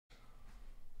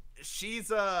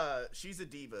she's a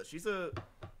diva. She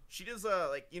does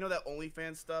like, you know, that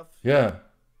OnlyFans stuff. Yeah,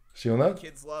 she on that?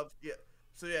 Kids love. Yeah.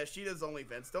 So yeah, she does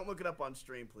OnlyFans. Don't look it up on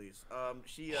stream, please.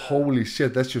 She. Holy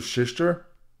shit, that's your sister?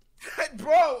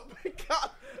 Bro, God.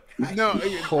 No,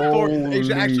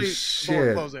 holy shit.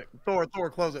 Thor, close it. Thor,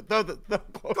 close it. Close it.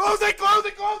 Close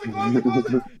it.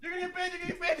 You're gonna get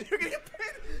banned. You're gonna get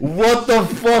banned. What the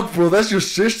fuck, bro? That's your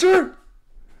sister?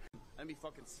 I'd be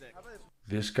fucking sick.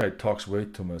 This guy talks way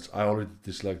too much. I already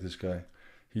dislike this guy.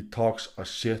 He talks a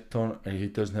shit ton and he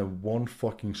doesn't have one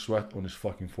fucking sweat on his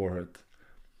fucking forehead.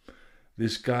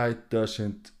 This guy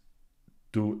doesn't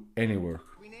do any work.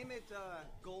 We name it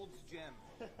Gold's Gym.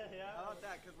 Yeah. How about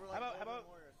that? Because we're like how about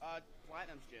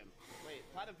Platinum's Gym? Wait,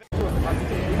 Platinum.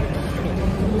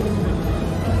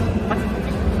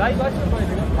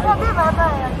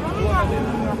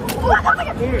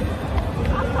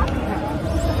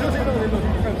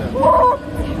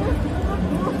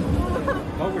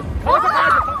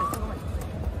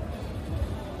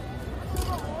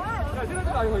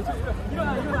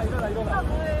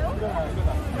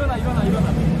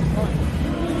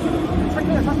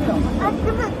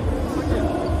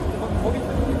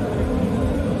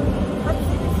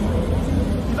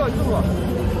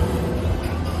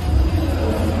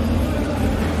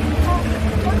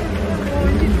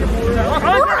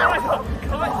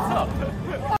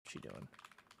 What's she doing?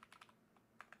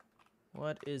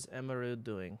 What is Emiru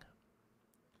doing?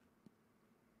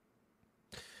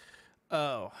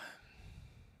 Oh.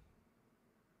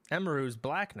 Emiru's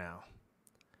black now.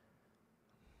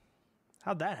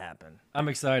 How'd that happen? I'm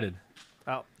excited.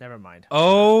 Oh, never mind.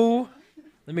 Oh,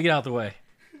 let me get out the way.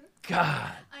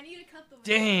 God. I need to cut the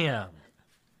damn.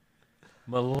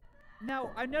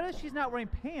 Now, I noticed she's not wearing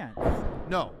pants.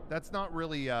 No, that's not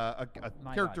really a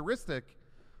characteristic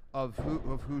of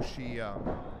who she. Here,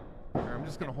 I'm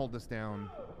just gonna hold this down.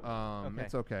 Okay.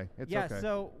 It's okay. It's yeah, okay.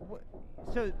 So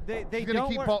they she's gonna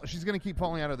keep she's gonna keep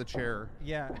falling out of the chair.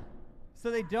 Yeah. So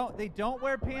they don't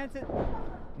wear pants at.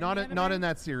 Not in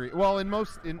that series. Well,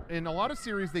 in a lot of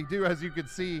series they do, as you could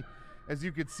see,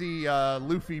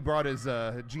 Luffy brought his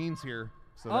jeans here.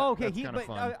 So that's kind of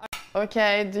fun.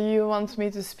 Okay, do you want me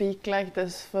to speak like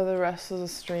this for the rest of the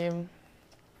stream?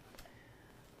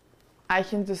 I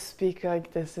can just speak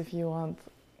like this if you want.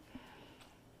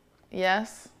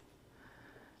 Yes?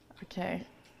 Okay.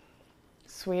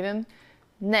 Sweden?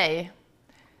 Nej.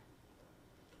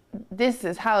 This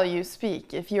is how you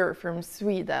speak if you're from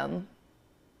Sweden.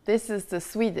 This is the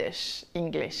Swedish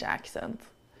English accent.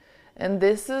 And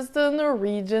this is the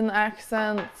Norwegian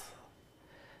accent.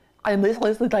 And this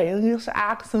is the Danish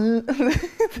accent.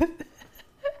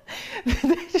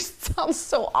 They just sound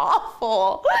so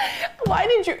awful. Why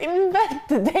did you invent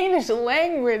the Danish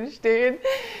language, dude?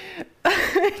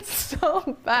 It's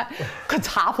so bad.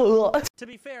 To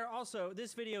be fair, also,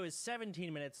 this video is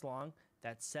 17 minutes long.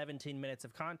 That's 17 minutes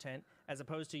of content, as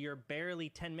opposed to your barely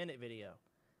 10-minute video.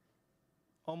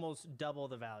 Almost double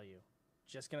the value.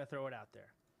 Just gonna throw it out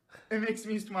there. It makes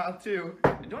me smile too.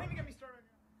 And don't even get me started.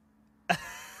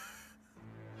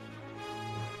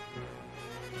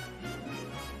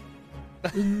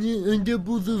 And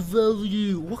double the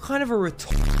value. What kind of a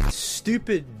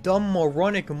stupid, dumb,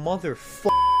 moronic motherfucker?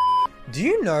 Do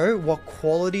you know what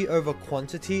quality over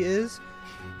quantity is?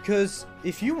 Because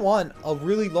if you want a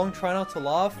really long try not to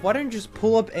laugh, why don't you just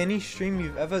pull up any stream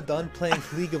you've ever done playing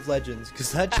League of Legends?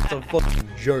 Because that's just a fucking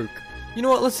joke. You know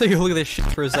what? Let's take a look at this shit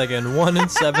for a second. 1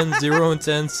 and 7, 0 and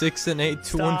 10, 6 and 8,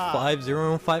 2 and 5,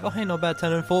 0 and 5. Oh, hey, not bad.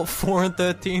 10 and 4, 4 and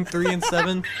 13, 3 and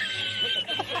 7.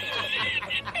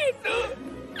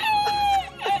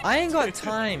 I ain't got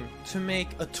time to make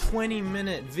a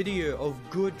 20-minute video of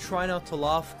good try not to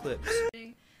laugh clips.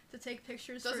 To take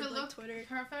pictures Does for it like look Twitter.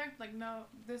 perfect? Like no,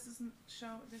 this isn't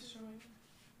showing.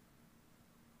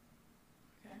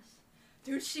 Okay.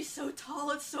 Dude, she's so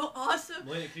tall. It's so awesome.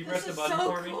 Malena, can you this press the is button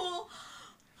so for me? cool.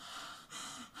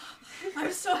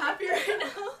 I'm so happy right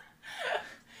now.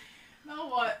 Now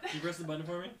what? Can you press the button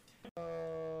for me?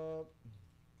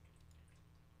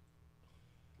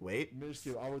 Wait.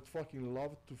 Mizkif, I would fucking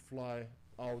love to fly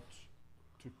out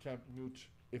to Camp Knut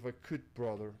if I could,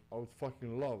 brother. I would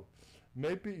fucking love.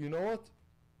 Maybe, you know what?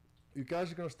 You guys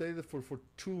are gonna stay there for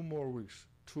 2 more weeks.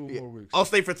 2 more weeks. I'll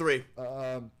stay for 3.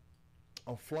 I'm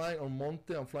flying on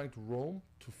Monday. I'm flying to Rome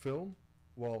to film.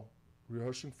 Well,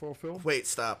 rehearsing for a film. Wait,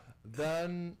 stop.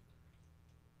 Then,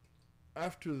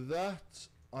 after that,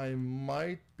 I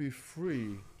might be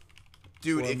free.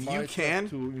 Dude, so if you can,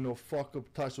 to, you know, fuck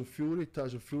up Tyson Fury.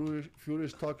 Tyson Fury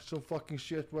is talking some fucking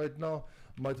shit right now.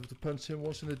 Might have to punch him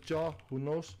once in the jaw. Who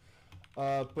knows?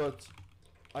 But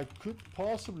I could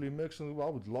possibly make something. I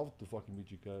would love to fucking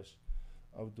meet you guys.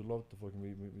 I would love to fucking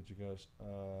meet you guys.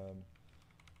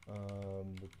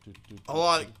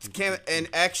 Hold on, an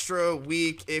extra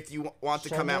week if you want to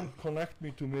come out. Connect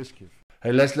me to Mizkif.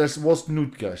 Hey, let's what's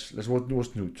Knut, guys? What's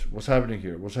Knut? What's happening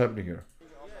here? What's happening here?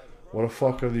 What the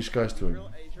fuck are these guys doing?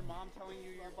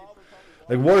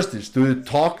 Like, what is this? Do they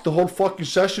talk the whole fucking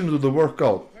session or do they work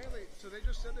out? So they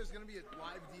just said there's gonna be a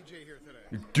live DJ here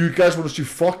today. Do you guys want to see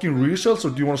fucking results or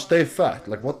do you want to stay fat?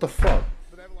 Like, what the fuck?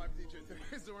 But I have a live DJ today,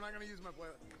 so we're not gonna use my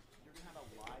playlist. You're gonna have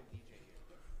a live DJ here.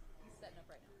 He's setting up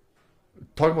right now.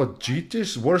 Talking about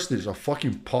GTs? What is this? A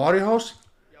fucking party house?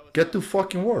 Get to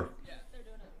fucking work. Yeah, they're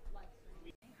doing a live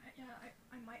stream. Yeah,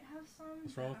 I might have some.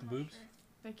 What's wrong with the boobs? Sure.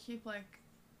 They keep like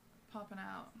popping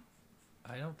out.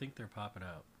 I don't think they're popping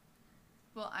out.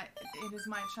 Well, it is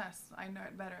my chest. I know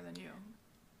it better than you.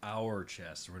 Our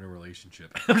chest. We're in a relationship.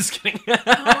 I'm just kidding. Oh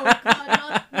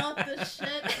god, not the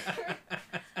shit.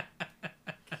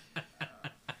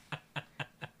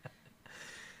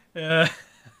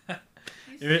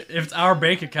 If it's our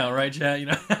bank account, right, chat? You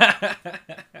know.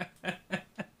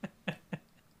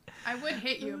 I would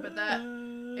hit you, but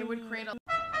it would create a.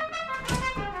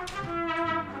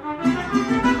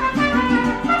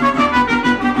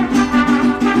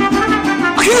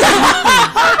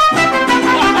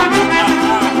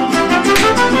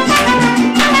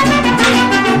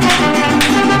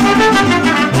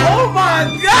 Oh my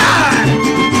god!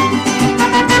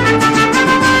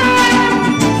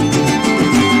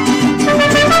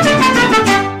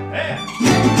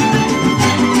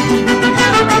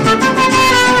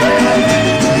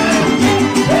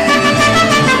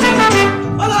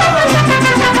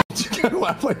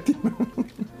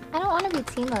 I don't want to be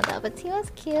Teemo though, but Teemo's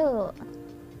cute.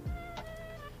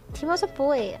 Teemo's a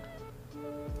boy.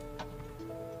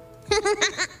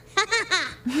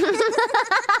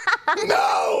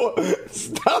 No!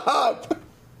 Stop!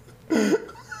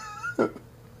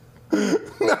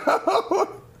 No!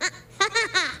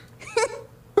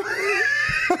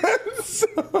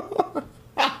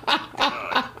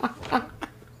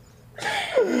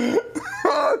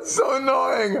 Oh, it's so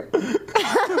annoying.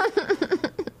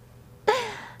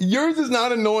 Yours is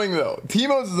not annoying though.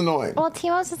 Teemo's is annoying. Well,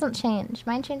 Teemo's doesn't change.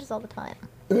 Mine changes all the time.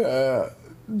 Yeah,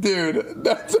 dude,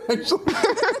 that's actually.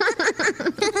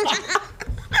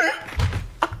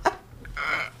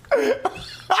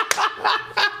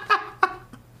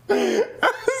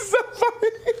 That's so funny.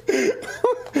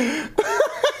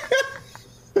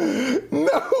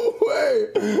 No way.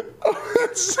 Oh,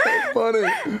 that's so funny.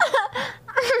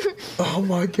 Oh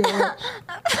my god.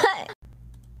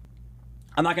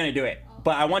 I'm not gonna do it,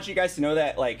 but I want you guys to know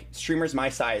that like streamers my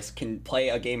size can play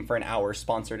a game for an hour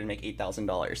sponsored and make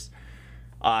 $8,000.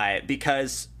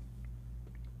 Because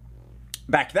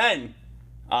back then,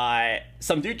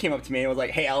 some dude came up to me and was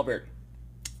like, "Hey Albert,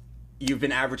 you've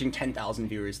been averaging 10,000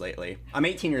 viewers lately. I'm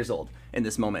 18 years old in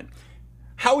this moment.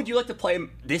 How would you like to play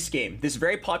this game, this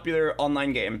very popular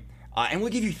online game, and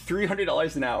we'll give you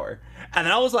 $300 an hour?" And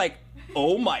then I was like,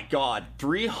 oh my god,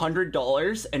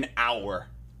 $300 an hour.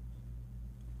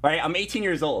 Right? I'm 18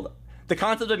 years old. The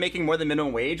concept of making more than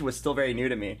minimum wage was still very new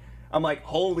to me. I'm like,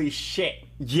 holy shit,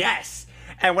 yes!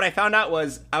 And what I found out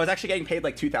was I was actually getting paid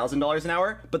like $2,000 an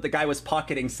hour, but the guy was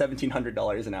pocketing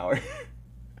 $1,700 an hour.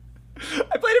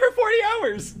 I played it for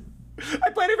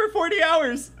 40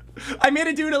 hours. I made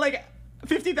a dude like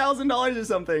 $50,000 or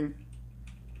something.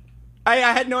 I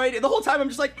had no idea. The whole time I'm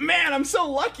just like, man, I'm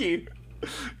so lucky.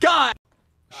 God.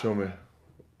 Show me.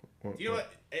 Do you know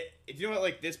what? Do you know what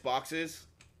like this box is?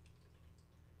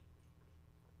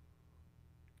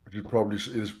 It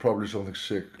is probably something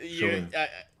sick. Show me.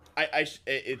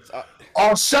 It's.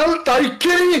 Oh, Zelda, are you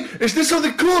kidding me? Is this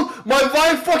something cool? My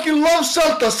wife fucking loves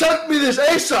Zelda. Send me this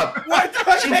ASAP. What the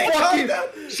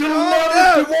She'll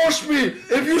never divorce me.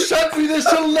 If you send me this,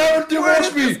 she'll never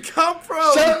divorce me. Where did this come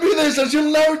from? Send me this and she'll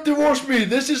never divorce me.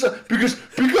 This is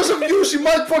because of you, she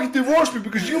might fucking divorce me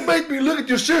because you made me look at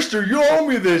your sister. You owe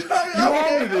me this. You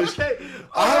owe me this.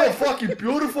 I have a fucking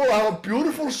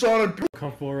beautiful son and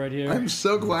Comfortable right here. I'm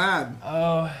so glad.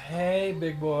 Oh, hey,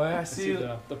 big boy. I see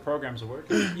the programs are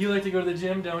working. You like to go to the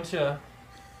gym, don't you?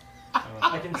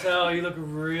 I can tell you look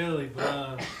really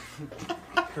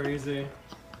crazy.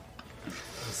 I'm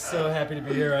so happy to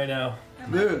be here right now.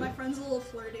 Dude. My friend's a little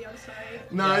flirty, I'm sorry.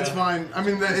 No, it's fine. I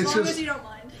mean, as it's long just. as you don't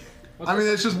mind. I mean,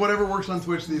 it's just whatever works on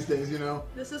Twitch these days, you know.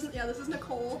 This is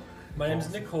Nicole. My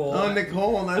name's Nicole. Oh,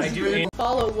 Nicole, that's good.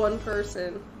 Follow one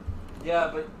person.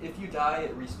 Yeah, but if you die,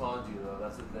 it respawns you, though.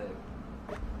 That's the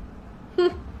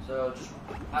thing. So just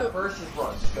at first, just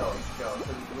run, just go. So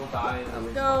you'll die and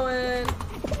then Going.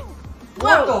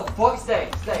 What the fuck? Stay.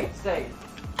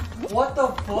 What the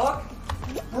fuck?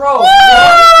 Bro!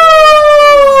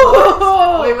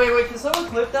 Wait, can someone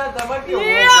clip that? That might be a world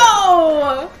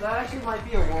record. That actually might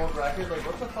be a world record. Like,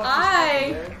 what the fuck just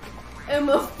happened there? I'm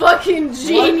a fucking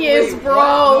genius, Wait, bro.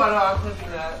 No, I'm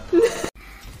clipping that.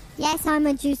 Yes, I'm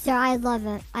a juicer. I love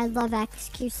it. I love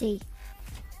XQC.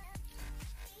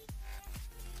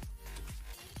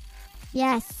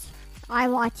 Yes, I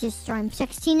watch his stream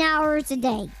 16 hours a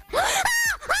day.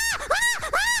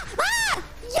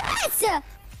 Yes!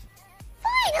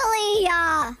 Finally!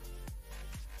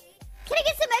 Can I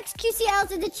get some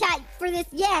XQCLs in the chat for this?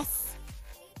 Yes!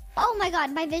 Oh my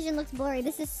god, my vision looks blurry.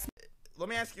 This is... Let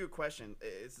me ask you a question.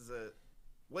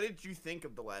 What did you think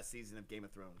of the last season of Game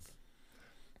of Thrones?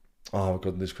 Oh, I've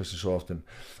gotten this question so often.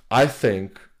 I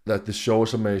think that the show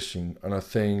is amazing, and I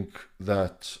think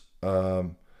that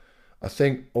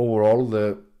overall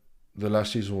the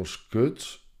last season was good,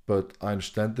 but I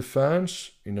understand the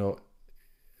fans. You know,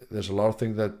 there's a lot of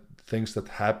things that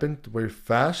happened very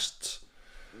fast.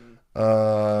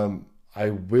 I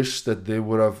wish that they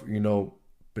would have, you know,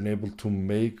 been able to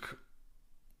make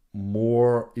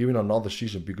more, even another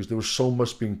season, because there was so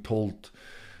much being told,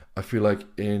 I feel like,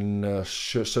 in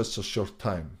such a short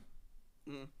time.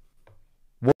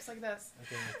 It's like this.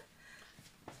 Okay.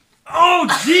 Oh,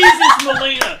 Jesus,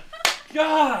 Malena!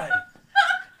 God!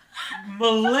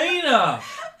 Malena!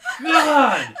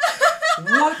 God!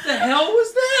 What the hell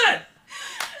was that?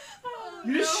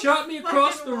 You just shot me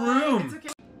across the room.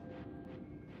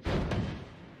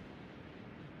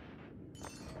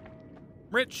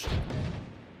 Rich.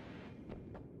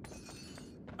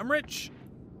 I'm rich.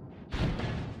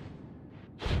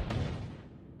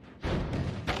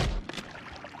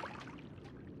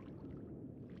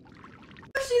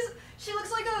 She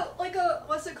looks like a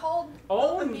what's it called?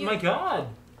 Oh my god.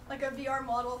 Like a VR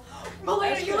model.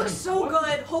 Malena, you look so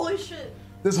good. Holy shit.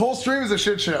 This whole stream is a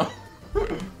shit show.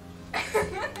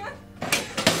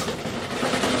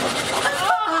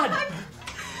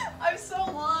 I'm so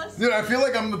lost. Dude, I feel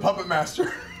like I'm the puppet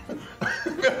master.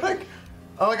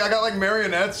 I got like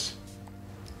marionettes.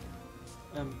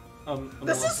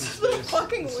 This is so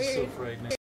fucking weird.